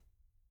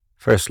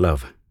First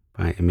Love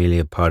by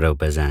Emilia Pardo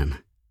Bazin.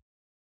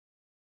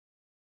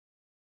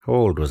 How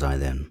old was I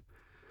then?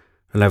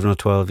 11 or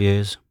 12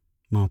 years?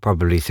 Well,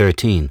 probably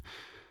 13,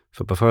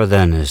 for before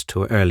then it is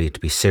too early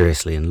to be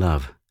seriously in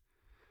love.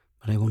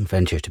 But I won't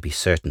venture to be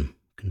certain,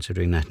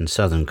 considering that in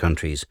southern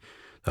countries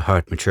the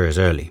heart matures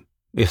early,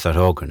 if that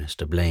organ is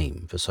to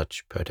blame for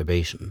such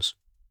perturbations.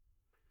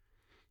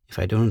 If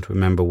I don't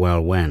remember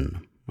well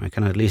when, I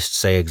can at least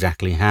say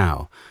exactly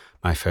how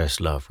my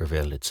first love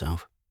revealed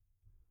itself.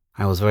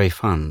 I was very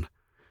fond,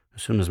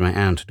 as soon as my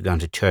aunt had gone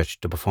to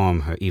church to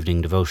perform her evening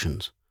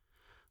devotions,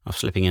 of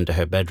slipping into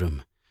her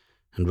bedroom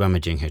and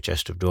rummaging her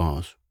chest of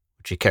drawers,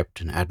 which she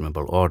kept in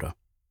admirable order.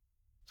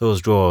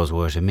 Those drawers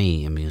were to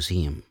me a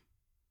museum.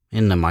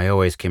 In them I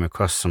always came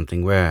across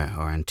something rare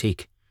or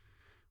antique,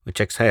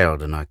 which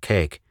exhaled an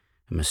archaic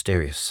and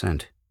mysterious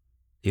scent,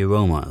 the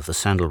aroma of the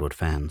sandalwood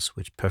fans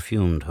which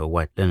perfumed her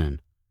white linen,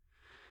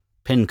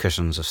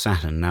 pin-cushions of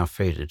satin now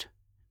faded,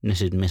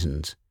 knitted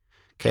mittens,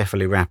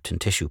 carefully wrapped in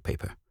tissue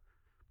paper,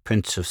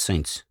 prints of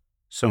saints,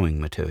 sewing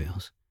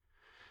materials,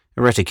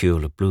 a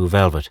reticule of blue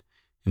velvet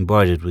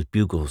embroidered with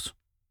bugles,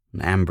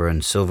 an amber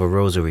and silver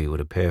rosary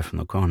would appear from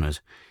the corners.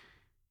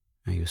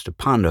 I used to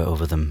ponder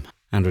over them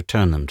and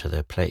return them to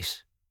their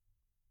place.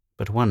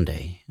 But one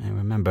day, I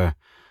remember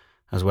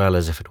as well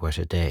as if it were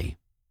today,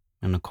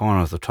 in the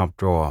corner of the top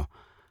drawer,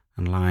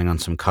 and lying on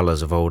some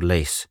colours of old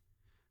lace,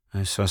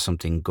 I saw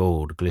something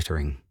gold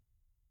glittering.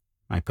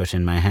 I put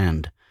in my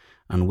hand,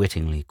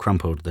 unwittingly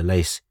crumpled the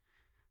lace,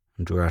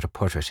 and drew out a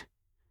portrait,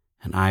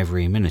 an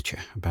ivory miniature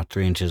about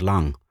 3 inches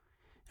long,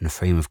 in a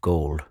frame of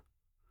gold.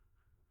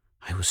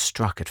 I was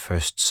struck at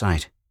first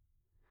sight.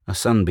 A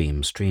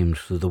sunbeam streamed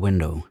through the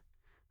window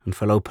and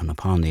fell open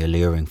upon the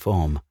alluring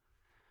form,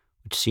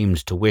 which seemed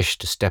to wish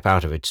to step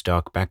out of its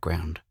dark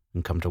background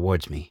and come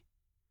towards me.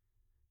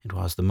 It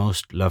was the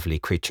most lovely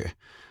creature,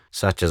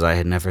 such as I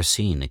had never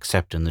seen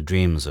except in the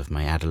dreams of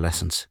my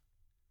adolescence.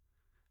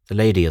 The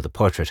lady of the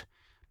portrait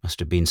must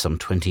have been some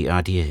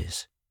 20-odd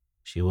years.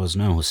 She was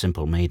no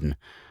simple maiden,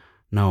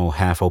 no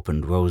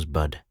half-opened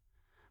rosebud,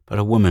 but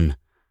a woman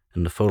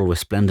in the full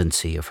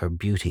resplendency of her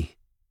beauty.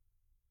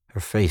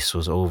 Her face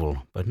was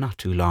oval, but not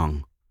too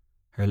long,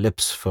 her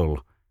lips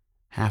full,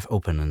 half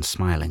open and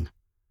smiling.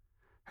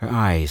 Her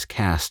eyes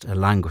cast a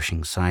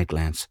languishing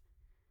side-glance,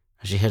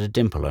 and she had a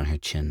dimple on her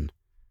chin,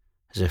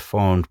 as if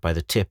formed by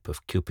the tip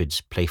of Cupid's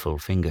playful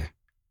finger.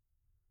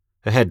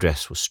 Her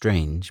headdress was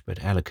strange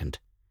but elegant.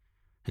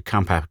 A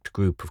compact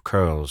group of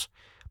curls,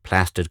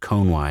 plastered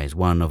cone-wise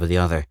one over the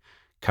other,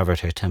 covered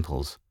her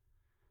temples,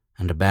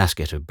 and a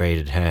basket of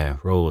braided hair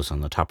rose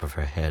on the top of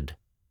her head.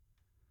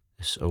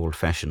 This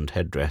old-fashioned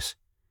headdress,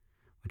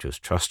 which was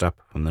trussed up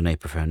from the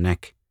nape of her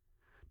neck,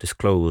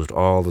 disclosed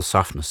all the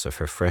softness of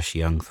her fresh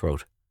young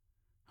throat,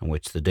 on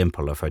which the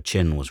dimple of her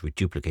chin was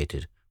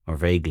reduplicated more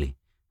vaguely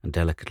and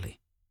delicately.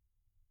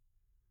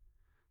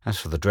 As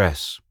for the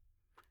dress,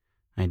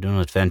 I do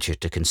not venture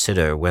to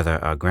consider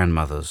whether our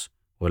grandmothers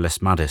were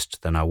less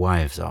modest than our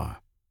wives are,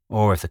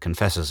 or if the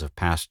confessors of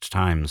past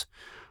times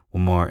were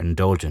more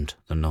indulgent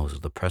than those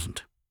of the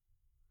present.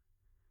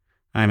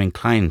 I am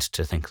inclined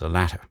to think the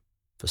latter,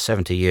 for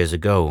 70 years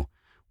ago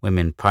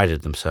women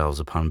prided themselves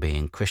upon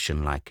being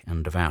Christian-like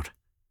and devout,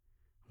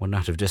 would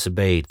not have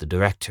disobeyed the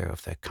director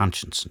of their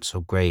conscience in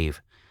so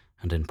grave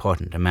and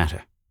important a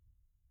matter.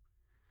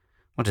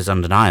 What is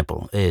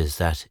undeniable is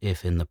that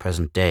if in the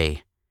present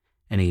day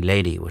any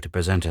lady were to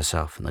present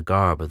herself in the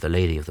garb of the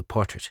lady of the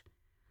portrait,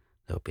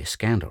 there would be a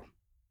scandal,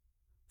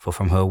 for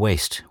from her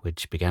waist,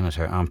 which began at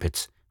her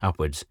armpits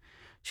upwards,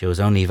 she was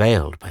only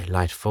veiled by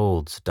light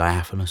folds of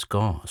diaphanous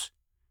gauze,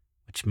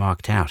 which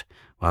marked out,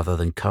 rather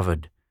than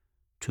covered,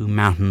 2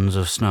 mountains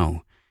of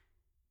snow,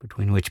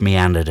 between which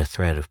meandered a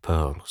thread of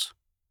pearls.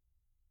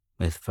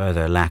 With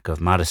further lack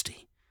of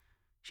modesty,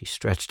 she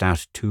stretched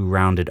out 2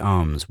 rounded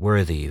arms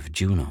worthy of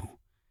Juno,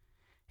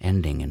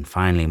 ending in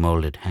finely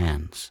moulded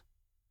hands.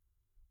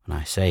 When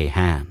I say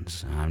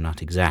hands, I am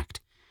not exact,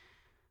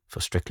 for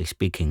strictly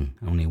speaking,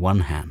 only one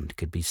hand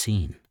could be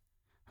seen,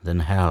 and then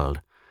held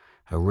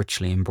a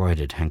richly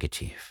embroidered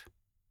handkerchief.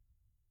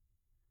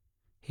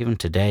 Even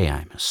today I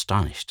am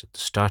astonished at the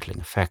startling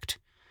effect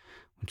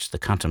which the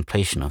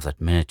contemplation of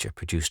that miniature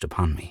produced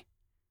upon me,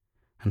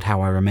 and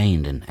how I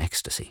remained in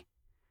ecstasy,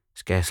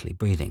 scarcely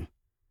breathing,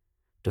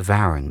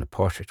 devouring the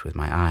portrait with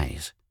my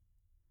eyes.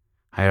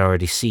 I had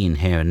already seen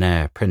here and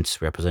there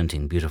prints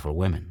representing beautiful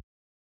women.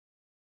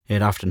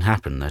 It often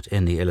happened that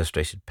in the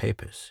illustrated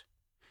papers,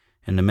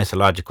 in the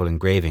mythological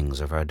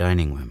engravings of our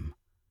dining room,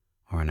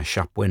 or in a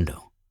shop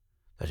window,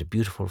 that a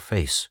beautiful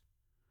face,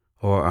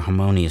 or a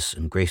harmonious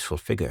and graceful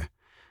figure,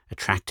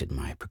 attracted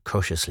my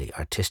precociously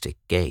artistic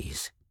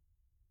gaze.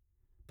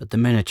 But the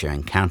miniature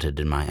encountered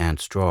in my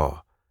aunt's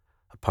drawer,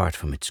 apart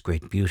from its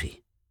great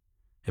beauty,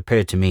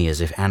 appeared to me as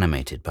if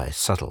animated by a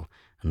subtle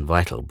and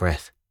vital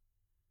breath.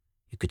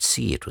 You could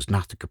see it was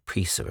not the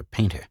caprice of a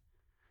painter,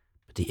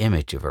 but the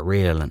image of a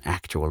real and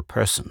actual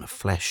person of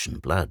flesh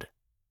and blood.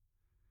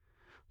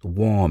 The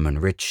warm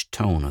and rich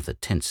tone of the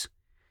tints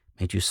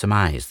made you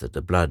surmise that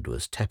the blood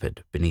was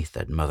tepid beneath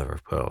that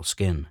mother-of-pearl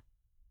skin.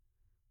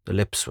 The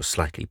lips were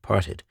slightly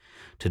parted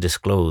to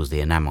disclose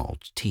the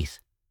enamelled teeth,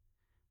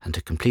 and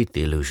to complete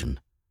the illusion,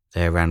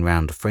 there ran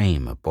round the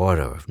frame a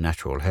border of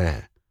natural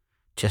hair,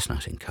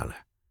 chestnut in colour,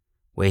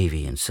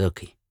 wavy and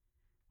silky,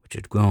 which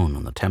had grown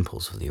on the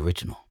temples of the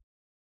original.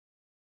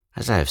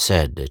 As I have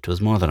said, it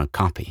was more than a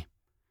copy.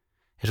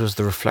 It was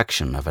the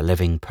reflection of a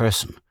living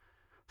person,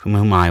 from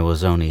whom I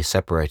was only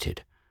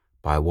separated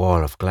by a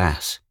wall of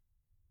glass.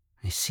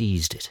 I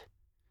seized it,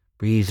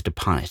 breathed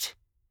upon it,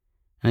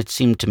 and it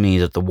seemed to me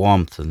that the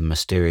warmth of the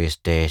mysterious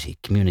deity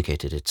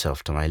communicated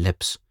itself to my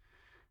lips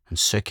and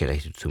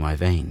circulated through my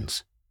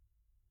veins.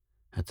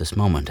 At this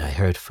moment I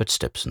heard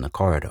footsteps in the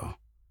corridor.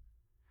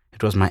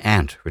 It was my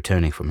aunt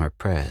returning from her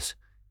prayers.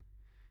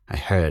 I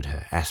heard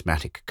her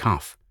asthmatic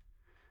cough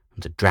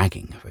and the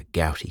dragging of her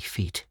gouty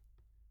feet.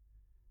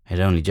 I had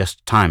only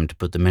just time to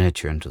put the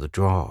miniature into the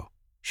drawer,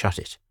 shut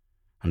it,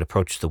 and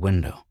approach the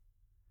window,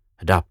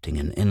 adopting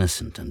an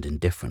innocent and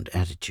indifferent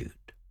attitude.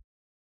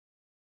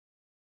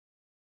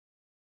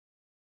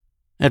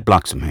 Ed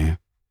Bloxham here.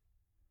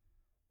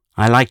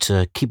 I like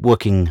to keep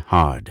working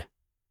hard.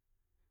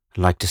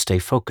 I like to stay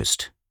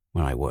focused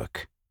when I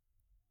work.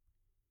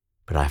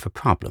 But I have a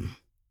problem.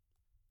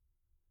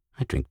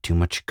 I drink too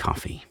much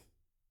coffee.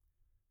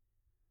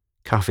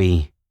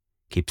 Coffee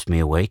keeps me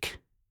awake,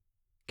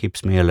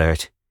 keeps me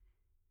alert,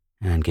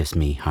 and gives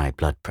me high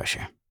blood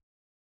pressure.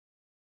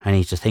 I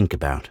need to think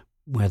about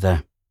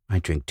whether I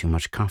drink too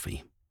much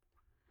coffee,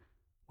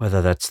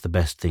 whether that's the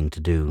best thing to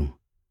do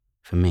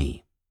for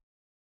me.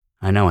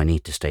 I know I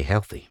need to stay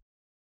healthy,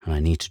 and I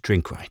need to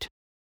drink right.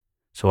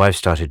 So I've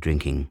started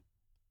drinking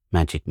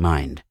Magic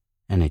Mind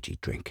energy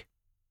drink.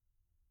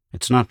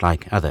 It's not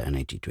like other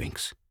energy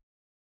drinks.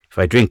 If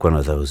I drink one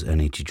of those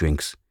energy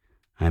drinks,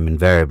 I'm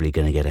invariably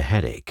going to get a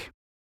headache.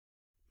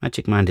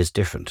 Magic Mind is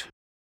different.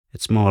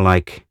 It's more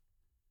like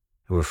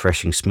a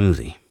refreshing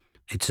smoothie.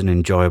 It's an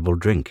enjoyable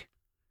drink.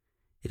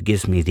 It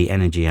gives me the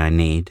energy I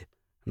need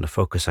and the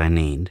focus I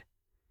need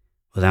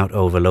without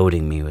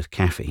overloading me with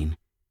caffeine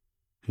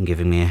and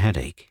giving me a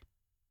headache.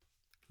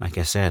 Like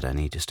I said, I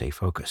need to stay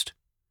focused.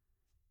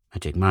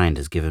 Magic Mind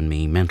has given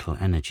me mental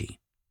energy.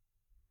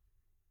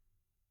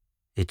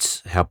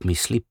 It's helped me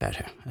sleep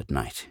better at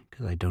night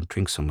because I don't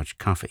drink so much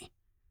coffee.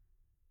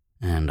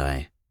 And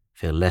I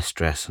feel less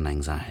stress and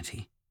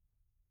anxiety.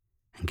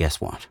 And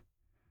guess what?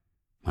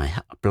 My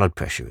blood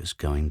pressure is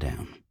going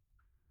down.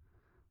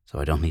 So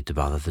I don't need to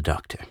bother the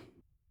doctor.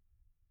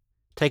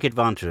 Take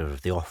advantage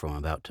of the offer I'm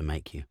about to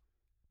make you.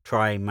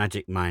 Try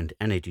Magic Mind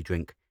energy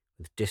drink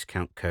with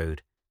discount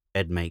code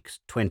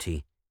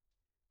EDMAKES20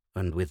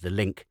 and with the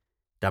link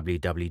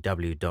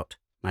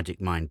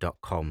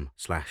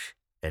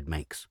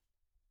www.magicmind.com/edmakes.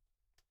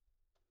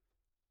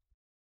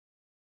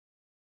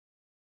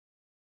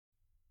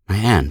 My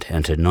aunt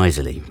entered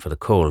noisily, for the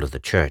cold of the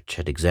church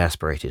had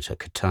exasperated her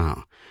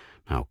catarrh,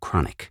 now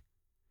chronic.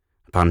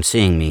 Upon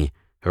seeing me,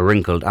 her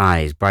wrinkled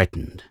eyes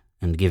brightened,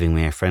 and giving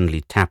me a friendly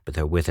tap with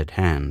her withered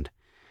hand,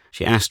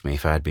 she asked me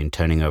if I had been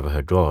turning over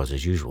her drawers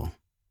as usual.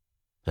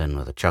 Then,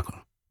 with a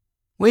chuckle,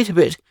 wait a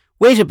bit,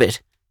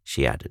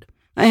 she added.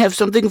 "I have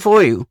something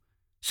for you,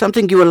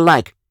 something you will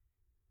like."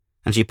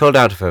 And she pulled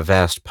out of her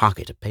vast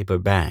pocket a paper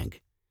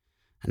bag,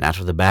 and out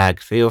of the bag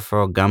 3 or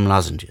 4 gum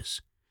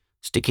lozenges,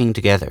 sticking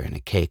together in a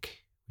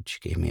cake,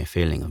 which gave me a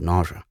feeling of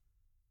nausea.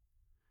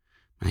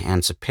 My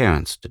aunt's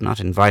appearance did not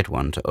invite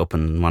one to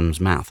open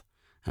one's mouth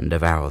and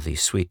devour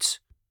these sweets.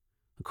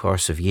 The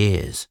course of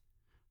years,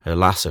 her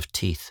loss of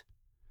teeth,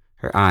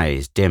 her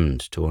eyes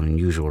dimmed to an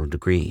unusual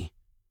degree,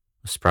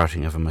 the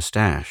sprouting of a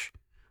moustache,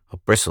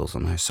 of bristles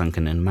on her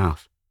sunken-in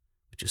mouth,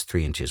 which is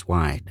 3 inches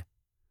wide,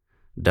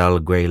 dull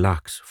grey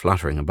locks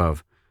fluttering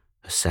above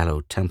her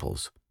sallow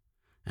temples,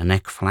 a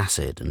neck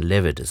flaccid and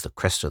livid as the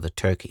crest of the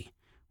turkey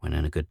when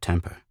in a good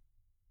temper.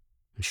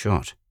 In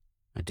short,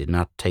 I did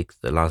not take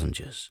the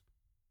lozenges.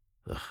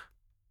 Ugh.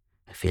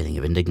 A feeling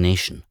of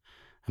indignation,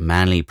 a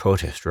manly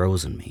protest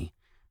rose in me,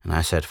 and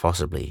I said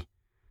forcibly,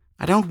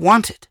 "I don't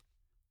want it."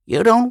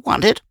 "You don't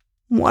want it?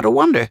 What a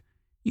wonder!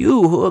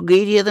 You who are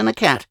greedier than a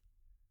cat."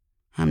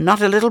 "I'm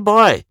not a little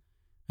boy,"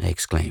 I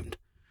exclaimed,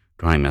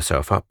 drawing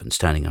myself up and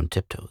standing on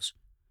tiptoes.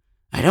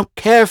 "I don't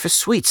care for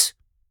sweets."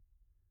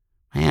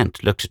 My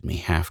aunt looked at me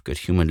half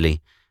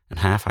good-humouredly and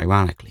half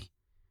ironically,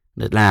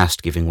 and at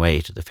last, giving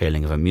way to the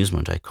feeling of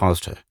amusement I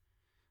caused her,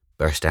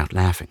 burst out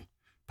laughing,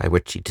 by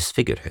which she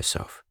disfigured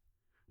herself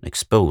and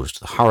exposed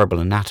the horrible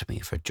anatomy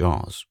of her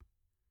jaws.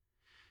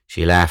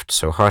 She laughed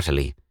so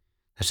heartily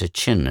that her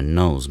chin and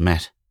nose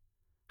met,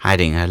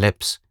 hiding her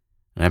lips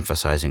and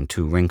emphasizing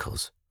 2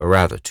 wrinkles, or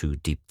rather 2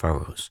 deep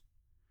furrows,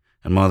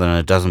 and more than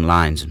a dozen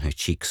lines in her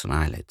cheeks and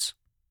eyelids.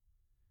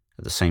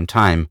 At the same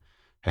time,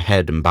 her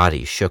head and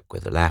body shook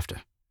with the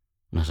laughter,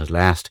 and at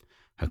last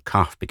her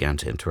cough began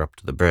to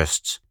interrupt the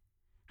bursts,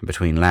 and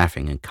between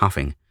laughing and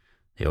coughing,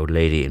 the old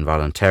lady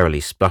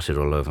involuntarily spluttered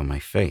all over my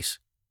face.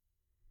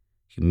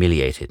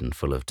 Humiliated and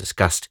full of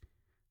disgust,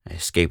 I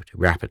escaped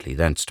rapidly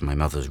thence to my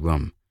mother's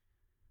room,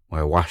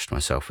 where I washed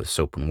myself with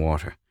soap and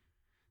water,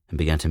 and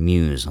began to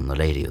muse on the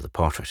lady of the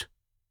portrait.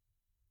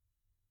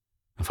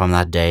 and from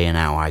that day and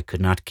hour I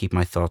could not keep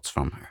my thoughts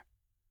from her.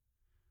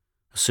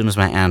 As soon as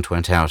my aunt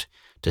went out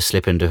to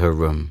slip into her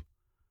room,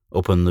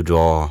 open the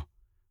drawer,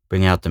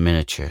 bring out the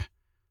miniature,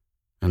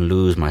 and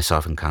lose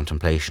myself in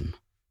contemplation,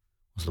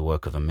 was the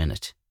work of a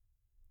minute.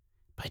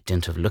 By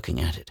dint of looking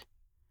at it,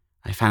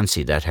 I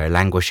fancied that her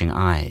languishing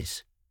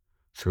eyes,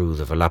 through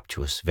the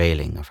voluptuous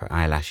veiling of her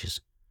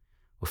eyelashes,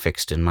 were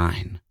fixed in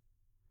mine,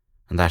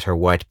 and that her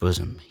white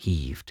bosom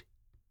heaved.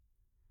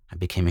 I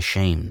became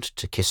ashamed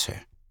to kiss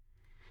her,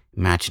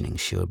 imagining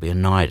she would be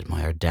annoyed at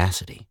my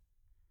audacity,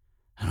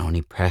 and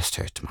only pressed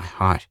her to my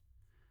heart,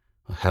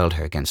 or held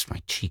her against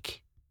my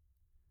cheek.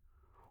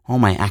 All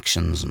my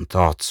actions and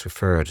thoughts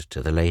referred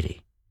to the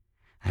lady.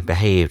 I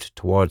behaved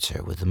towards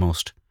her with the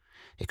most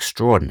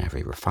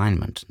extraordinary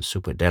refinement and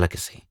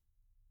superdelicacy.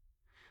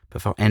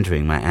 Before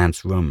entering my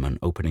aunt's room and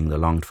opening the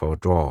longed-for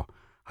drawer,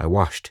 I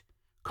washed,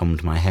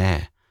 combed my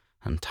hair,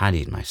 and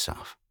tidied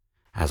myself,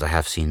 as I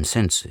have seen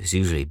since is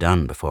usually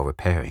done before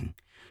repairing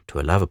to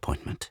a love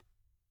appointment.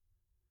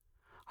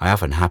 I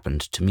often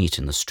happened to meet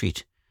in the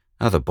street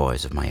other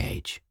boys of my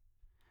age,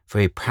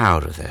 very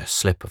proud of their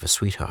slip of a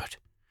sweetheart,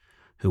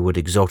 who would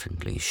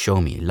exultantly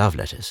show me love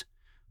letters,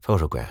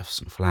 photographs,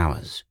 and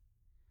flowers,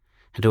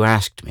 and who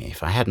asked me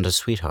if I hadn't a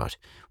sweetheart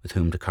with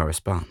whom to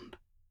correspond.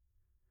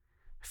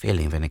 A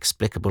feeling of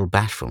inexplicable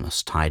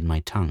bashfulness tied my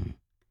tongue,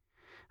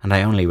 and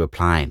I only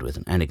replied with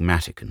an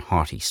enigmatic and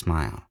haughty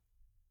smile.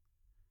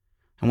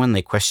 And when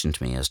they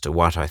questioned me as to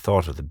what I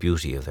thought of the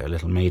beauty of their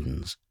little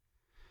maidens,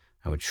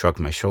 I would shrug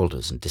my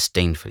shoulders and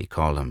disdainfully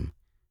call them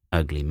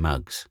ugly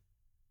mugs.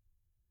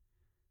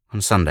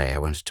 One Sunday I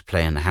went to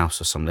play in the house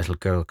of some little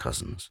girl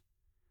cousins,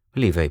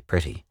 really very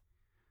pretty,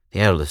 the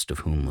eldest of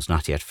whom was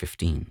not yet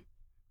 15.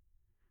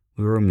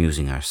 We were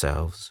amusing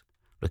ourselves,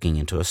 looking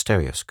into a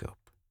stereoscope,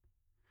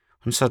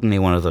 when suddenly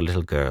one of the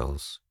little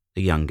girls,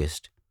 the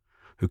youngest,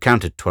 who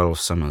counted 12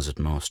 summers at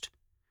most,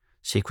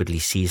 secretly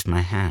seized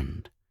my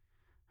hand,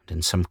 and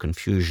in some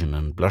confusion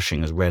and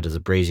blushing as red as a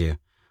brazier,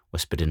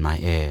 whispered in my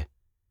ear,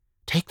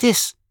 "Take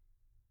this!"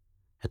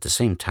 At the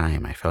same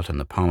time I felt in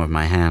the palm of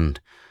my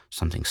hand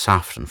something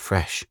soft and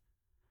fresh,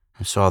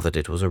 and saw that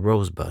it was a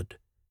rosebud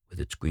with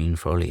its green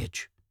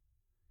foliage.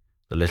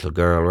 The little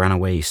girl ran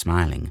away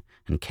smiling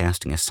and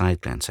casting a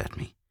side glance at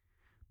me,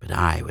 but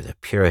I, with a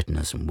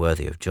puritanism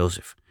worthy of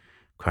Joseph,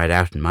 cried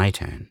out in my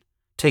turn,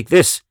 "Take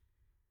this!"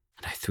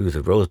 and I threw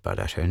the rosebud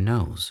at her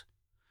nose,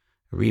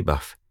 a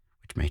rebuff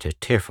which made her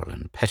tearful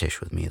and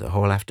pettish with me the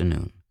whole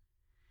afternoon,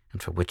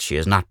 and for which she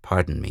has not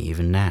pardoned me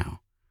even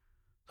now,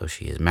 though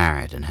she is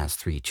married and has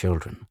 3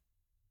 children.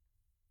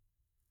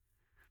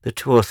 The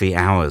 2 or 3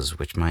 hours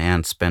which my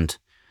aunt spent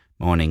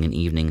morning and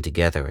evening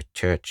together at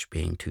church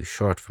being too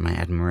short for my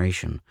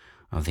admiration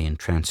of the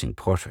entrancing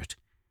portrait,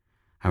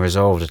 I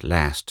resolved at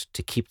last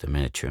to keep the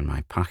miniature in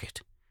my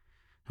pocket,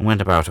 and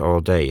went about all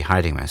day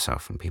hiding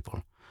myself from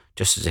people,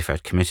 just as if I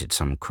had committed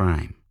some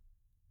crime.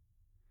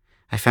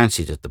 I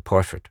fancied that the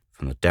portrait,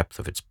 from the depth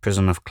of its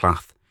prison of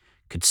cloth,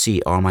 could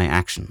see all my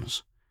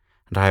actions,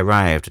 and I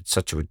arrived at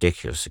such a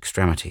ridiculous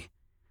extremity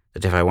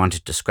that if I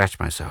wanted to scratch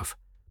myself,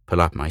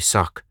 pull up my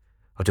sock,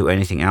 or do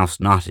anything else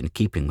not in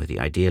keeping with the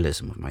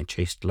idealism of my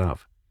chaste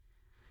love,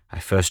 I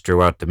first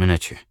drew out the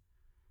miniature,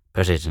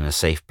 put it in a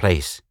safe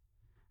place,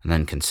 and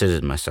then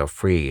considered myself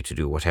free to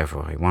do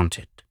whatever I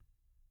wanted.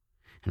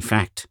 In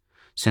fact,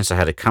 since I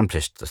had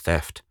accomplished the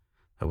theft,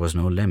 there was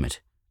no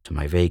limit to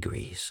my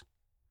vagaries.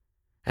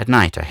 At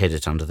night I hid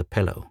it under the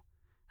pillow,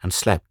 and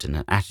slept in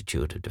an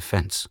attitude of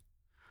defense.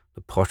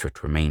 The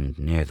portrait remained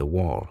near the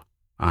wall,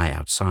 I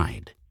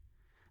outside,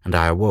 and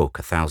I awoke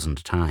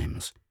 1,000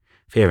 times,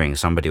 fearing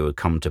somebody would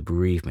come to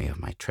bereave me of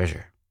my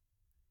treasure.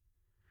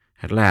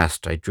 At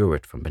last I drew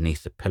it from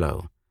beneath the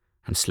pillow,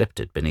 and slipped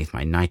it beneath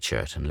my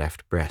nightshirt and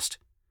left breast,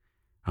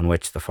 on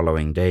which the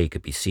following day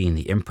could be seen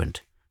the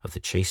imprint of the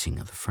chasing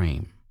of the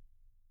frame.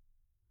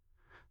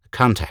 The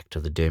contact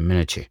of the dear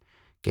miniature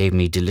gave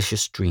me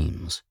delicious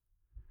dreams.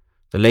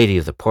 The lady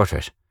of the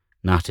portrait,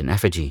 not in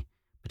effigy,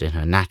 but in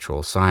her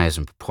natural size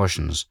and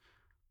proportions,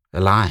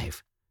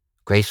 alive,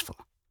 graceful,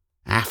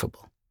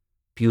 affable,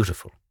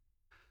 beautiful,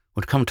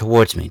 would come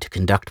towards me to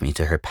conduct me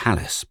to her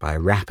palace by a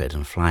rapid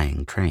and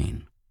flying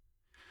train.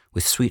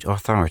 With sweet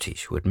authority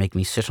she would make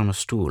me sit on a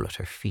stool at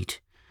her feet,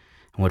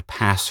 and would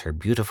pass her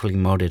beautifully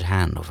molded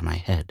hand over my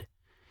head,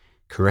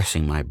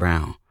 caressing my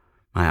brow,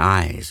 my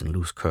eyes, and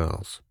loose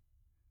curls.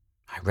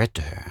 I read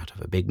to her out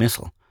of a big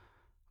missal,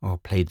 or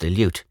played the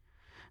lute,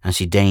 and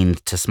she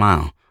deigned to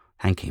smile,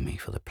 thanking me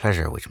for the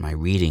pleasure which my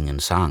reading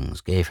and songs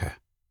gave her.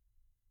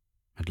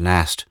 At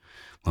last,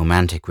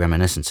 romantic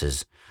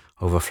reminiscences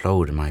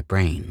overflowed in my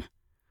brain,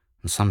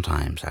 and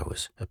sometimes I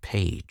was a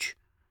page,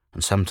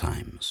 and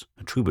sometimes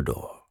a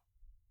troubadour.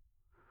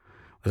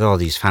 With all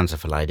these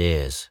fanciful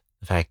ideas,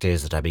 the fact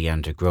is that I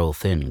began to grow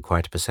thin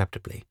quite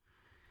perceptibly,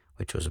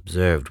 which was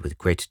observed with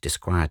great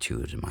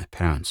disquietude in my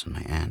parents and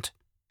my aunt.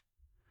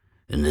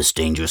 "In this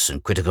dangerous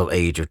and critical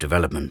age of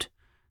development,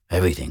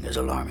 everything is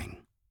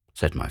alarming,"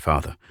 said my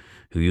father,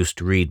 who used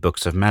to read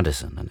books of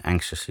medicine and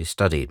anxiously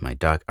studied my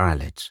dark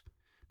eyelids,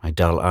 my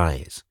dull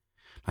eyes,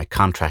 my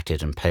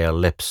contracted and pale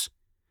lips,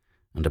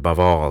 and above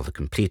all the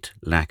complete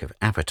lack of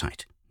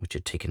appetite which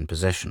had taken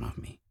possession of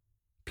me.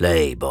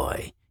 "Play,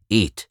 boy.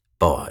 Eat,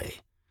 boy,"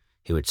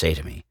 he would say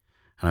to me,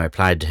 and I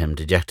replied to him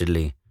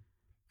dejectedly,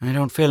 "I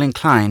don't feel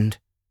inclined."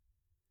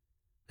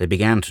 They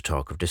began to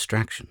talk of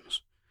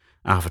distractions,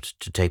 offered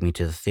to take me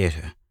to the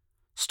theatre,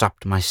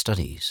 stopped my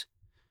studies,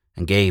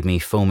 and gave me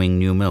foaming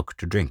new milk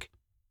to drink.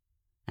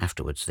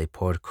 Afterwards they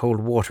poured cold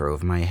water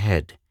over my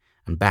head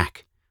and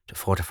back to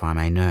fortify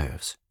my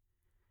nerves,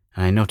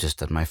 and I noticed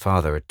that my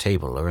father at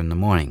table or in the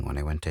morning when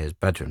I went to his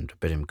bedroom to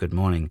bid him good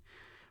morning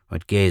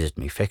would gaze at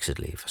me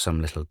fixedly for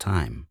some little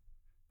time,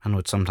 and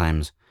would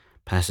sometimes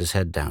pass his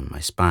head down my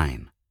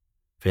spine,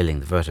 feeling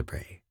the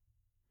vertebrae.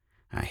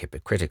 I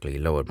hypocritically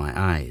lowered my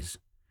eyes,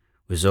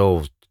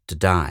 resolved to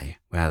die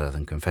rather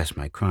than confess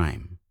my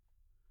crime.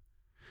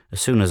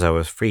 As soon as I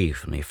was free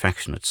from the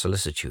affectionate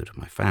solicitude of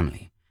my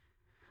family,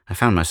 I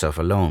found myself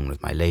alone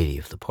with my lady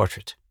of the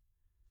portrait.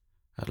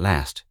 At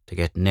last, to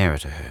get nearer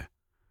to her,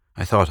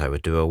 I thought I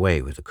would do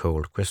away with the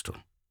cold crystal.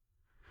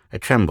 I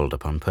trembled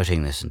upon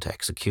putting this into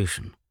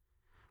execution,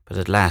 but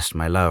at last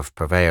my love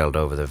prevailed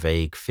over the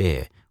vague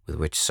fear with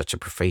which such a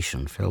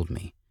profession filled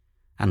me,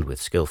 and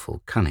with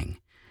skilful cunning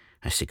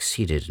I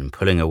succeeded in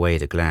pulling away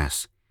the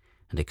glass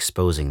and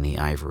exposing the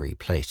ivory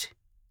plate.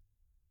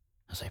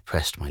 As I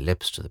pressed my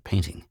lips to the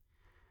painting,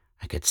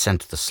 I could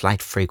scent the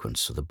slight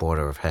fragrance of the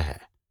border of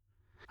hair.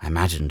 I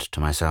imagined to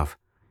myself,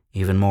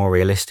 even more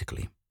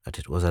realistically, that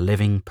it was a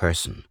living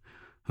person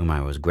whom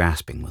I was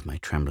grasping with my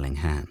trembling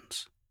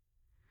hands.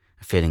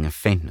 A feeling of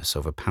faintness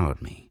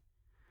overpowered me,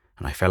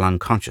 and I fell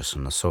unconscious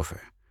on the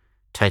sofa,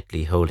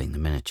 tightly holding the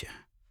miniature.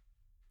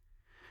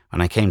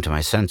 When I came to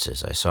my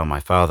senses, I saw my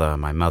father,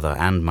 my mother,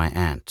 and my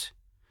aunt,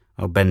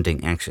 all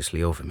bending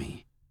anxiously over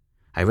me.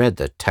 I read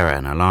the terror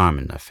and alarm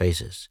in their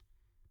faces.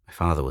 My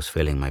father was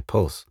feeling my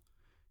pulse,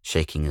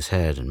 shaking his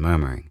head and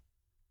murmuring,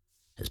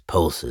 "His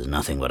pulse is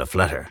nothing but a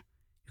flutter.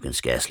 You can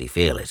scarcely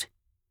feel it."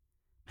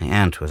 My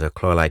aunt, with her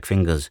claw-like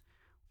fingers,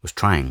 was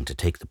trying to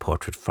take the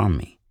portrait from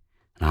me,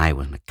 and I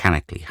was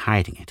mechanically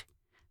hiding it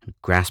and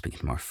grasping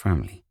it more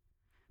firmly.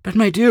 "But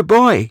my dear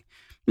boy,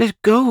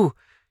 let go!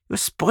 You are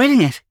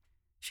spoiling it!"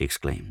 she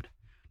exclaimed.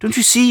 "Don't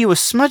you see you are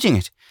smudging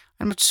it?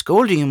 I'm not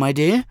scolding you, my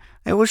dear.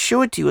 I will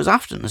show it to you as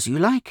often as you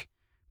like.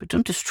 But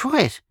don't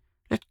destroy it.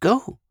 Let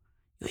go.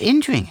 You're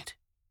injuring it."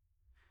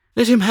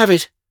 "Let him have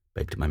it,"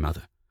 begged my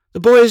mother. "The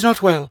boy is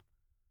not well."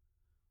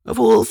 "Of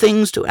all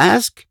things to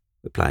ask,"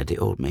 replied the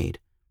old maid,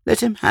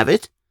 "let him have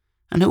it,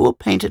 and who will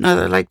paint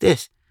another like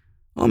this,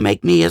 or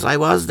make me as I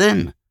was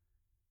then?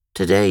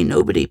 Today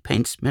nobody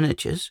paints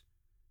miniatures.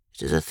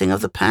 It is a thing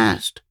of the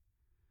past.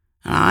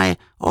 And I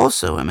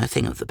also am a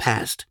thing of the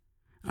past.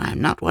 I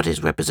am not what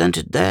is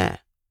represented there."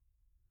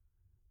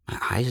 My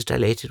eyes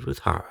dilated with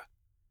horror.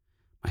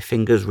 My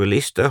fingers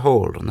released their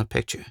hold on the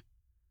picture.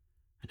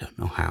 I don't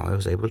know how I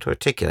was able to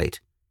articulate.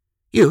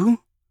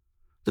 "You?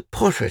 The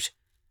portrait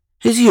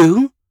is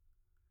you?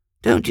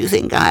 Don't you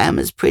think I am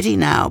as pretty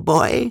now,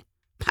 boy?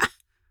 Pah!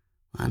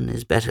 One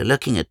is better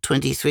looking at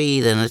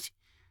 23 than at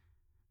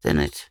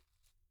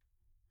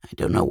I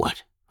don't know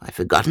what. I've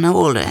forgotten how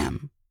old I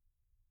am."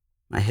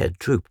 My head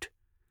drooped,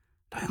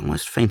 and I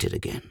almost fainted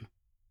again.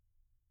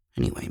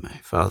 Anyway, my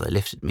father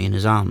lifted me in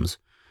his arms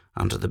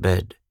onto the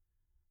bed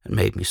and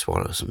made me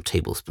swallow some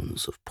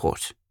tablespoons of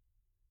port.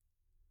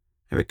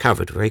 I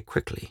recovered very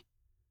quickly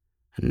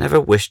and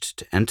never wished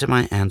to enter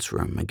my aunt's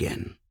room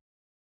again.